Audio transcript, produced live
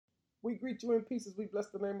We greet you in peace as we bless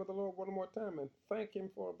the name of the Lord one more time and thank Him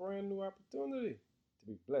for a brand new opportunity to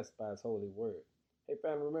be blessed by His holy word. Hey,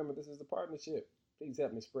 family, remember this is the partnership. Please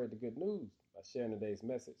help me spread the good news by sharing today's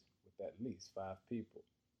message with at least 5 people.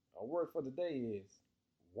 Our word for the day is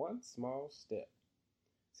one small step.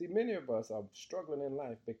 See, many of us are struggling in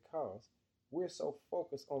life because we're so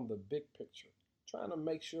focused on the big picture, trying to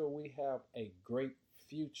make sure we have a great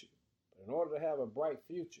future. But in order to have a bright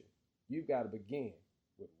future, you've got to begin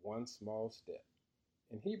with one small step.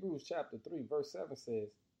 In Hebrews chapter 3, verse 7 says,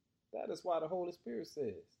 that is why the Holy Spirit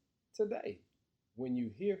says, today, when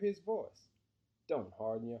you hear His voice, don't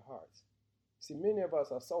harden your hearts. See, many of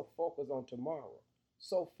us are so focused on tomorrow,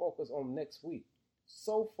 so focused on next week,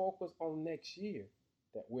 so focused on next year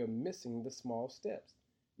that we're missing the small steps.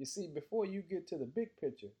 You see, before you get to the big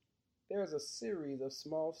picture, there's a series of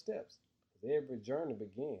small steps, because every journey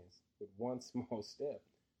begins with one small step.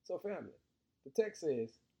 So family, the text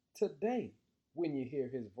says, today, when you hear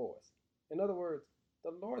His voice. In other words,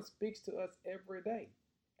 the Lord speaks to us every day,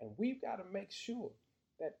 and we've got to make sure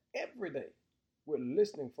that every day we're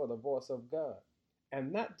listening for the voice of God.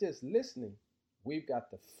 And not just listening, we've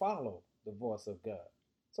got to follow the voice of God.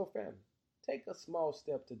 So family, take a small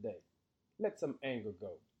step today. Let some anger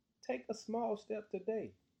go. Take a small step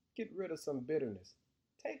today. Get rid of some bitterness.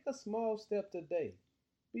 Take a small step today.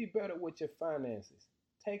 Be better with your finances.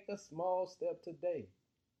 Take a small step today.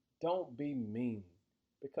 Don't be mean,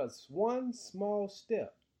 because one small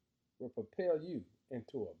step will propel you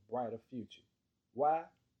into a brighter future. Why?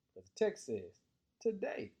 Because the text says,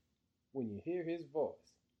 today, when you hear His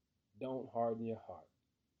voice, don't harden your heart.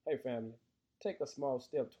 Hey family, take a small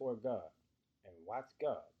step toward God and watch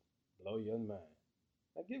God blow your mind.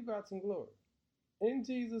 Now give God some glory. In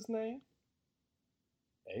Jesus' name,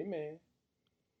 amen.